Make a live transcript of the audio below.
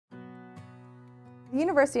The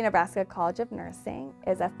University of Nebraska College of Nursing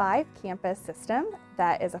is a 5-campus system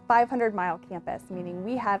that is a 500-mile campus, meaning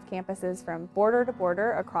we have campuses from border to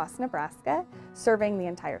border across Nebraska, serving the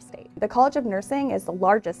entire state. The College of Nursing is the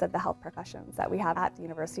largest of the health professions that we have at the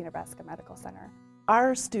University of Nebraska Medical Center.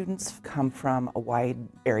 Our students come from a wide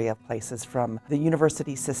area of places, from the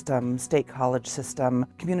university system, state college system,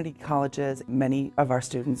 community colleges. Many of our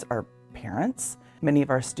students are parents. Many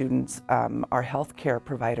of our students are healthcare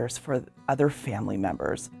providers for other family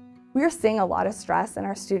members. We are seeing a lot of stress in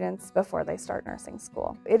our students before they start nursing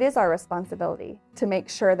school. It is our responsibility to make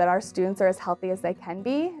sure that our students are as healthy as they can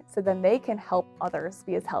be, so then they can help others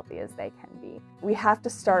be as healthy as they can be. We have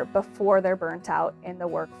to start before they're burnt out in the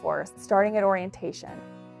workforce, starting at orientation.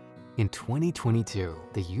 In 2022,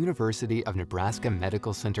 the University of Nebraska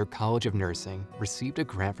Medical Center College of Nursing received a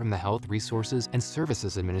grant from the Health Resources and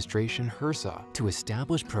Services Administration, HRSA, to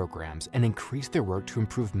establish programs and increase their work to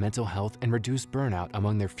improve mental health and reduce burnout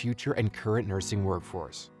among their future and current nursing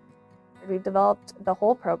workforce. We've developed the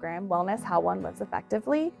whole program, Wellness, How One Lives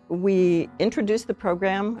Effectively. We introduced the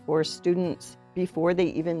program for students before they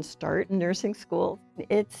even start nursing school.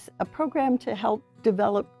 It's a program to help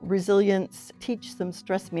develop resilience, teach some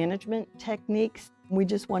stress management techniques. We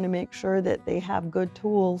just want to make sure that they have good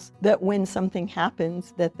tools, that when something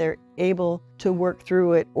happens, that they're able to work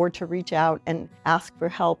through it or to reach out and ask for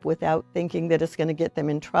help without thinking that it's going to get them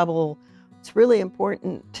in trouble. It's really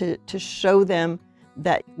important to show them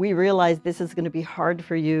that we realize this is going to be hard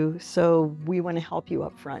for you, so we want to help you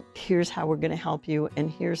up front. Here's how we're going to help you, and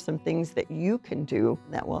here's some things that you can do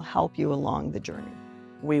that will help you along the journey.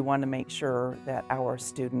 We want to make sure that our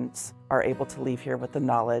students are able to leave here with the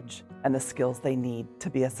knowledge and the skills they need to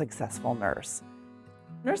be a successful nurse.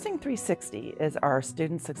 Nursing 360 is our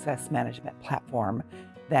student success management platform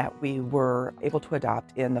that we were able to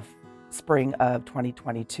adopt in the spring of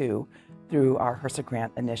 2022 through our HRSA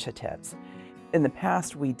grant initiatives. In the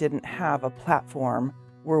past, we didn't have a platform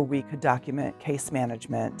where we could document case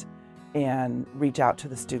management and reach out to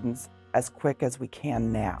the students as quick as we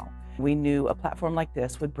can now. We knew a platform like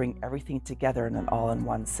this would bring everything together in an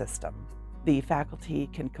all-in-one system. The faculty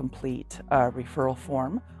can complete a referral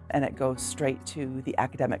form, and it goes straight to the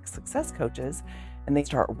academic success coaches, and they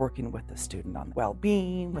start working with the student on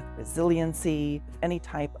well-being, with resiliency, any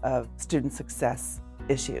type of student success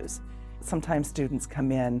issues. Sometimes students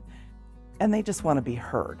come in and they just want to be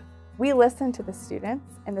heard. We listened to the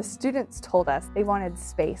students, and the students told us they wanted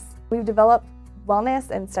space. We've developed wellness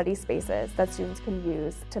and study spaces that students can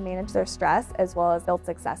use to manage their stress as well as build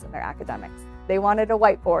success in their academics. They wanted a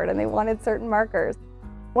whiteboard and they wanted certain markers.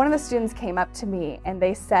 One of the students came up to me and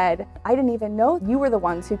they said, "I didn't even know you were the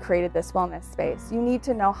ones who created this wellness space. You need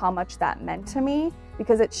to know how much that meant to me,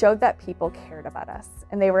 because it showed that people cared about us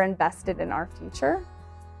and they were invested in our future."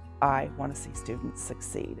 I want to see students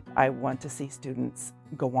succeed. I want to see students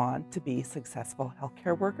go on to be successful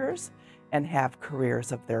healthcare workers and have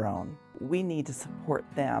careers of their own. We need to support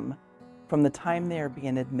them from the time they're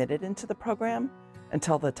being admitted into the program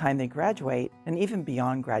until the time they graduate, and even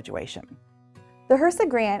beyond graduation. The HRSA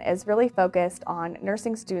grant is really focused on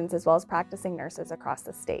nursing students as well as practicing nurses across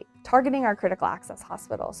the state, targeting our critical access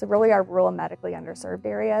hospitals, so really our rural medically underserved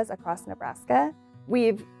areas across Nebraska.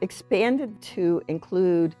 We've expanded to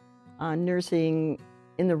include nursing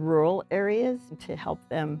in the rural areas to help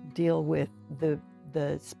them deal with the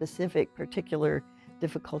specific particular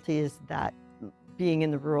difficulties that being in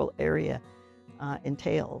the rural area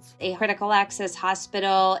entails. A critical access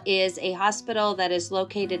hospital is a hospital that is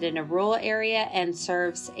located in a rural area and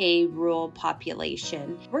serves a rural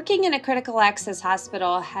population. Working in a critical access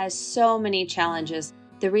hospital has so many challenges.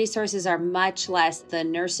 The resources are much less. The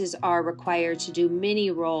nurses are required to do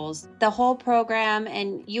many roles. The whole program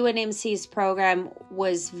and UNMC's program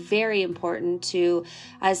was very important to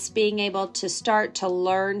us being able to start to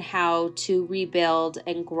learn how to rebuild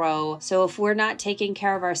and grow. So if we're not taking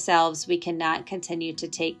care of ourselves, we cannot continue to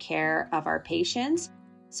take care of our patients.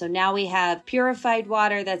 So now we have purified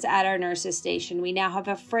water that's at our nurses station. We now have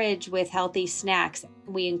a fridge with healthy snacks.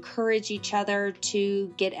 We encourage each other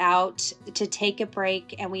to get out, to take a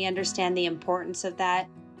break, and we understand the importance of that.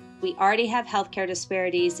 We already have healthcare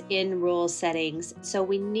disparities in rural settings, so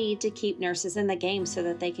we need to keep nurses in the game so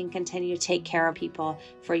that they can continue to take care of people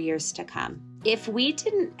for years to come. If we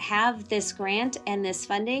didn't have this grant and this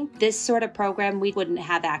funding, this sort of program we wouldn't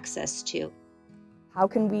have access to. How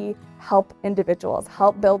can we help individuals,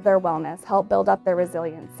 help build their wellness, help build up their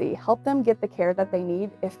resiliency, help them get the care that they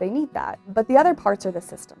need if they need that? But the other parts are the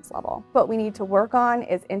systems level. What we need to work on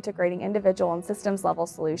is integrating individual and systems level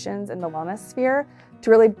solutions in the wellness sphere to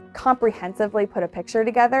really comprehensively put a picture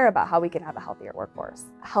together about how we can have a healthier workforce.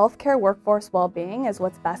 Healthcare workforce well-being is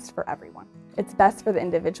what's best for everyone. It's best for the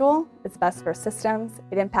individual, it's best for systems,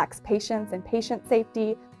 it impacts patients and patient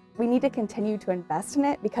safety. We need to continue to invest in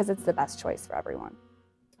it because it's the best choice for everyone.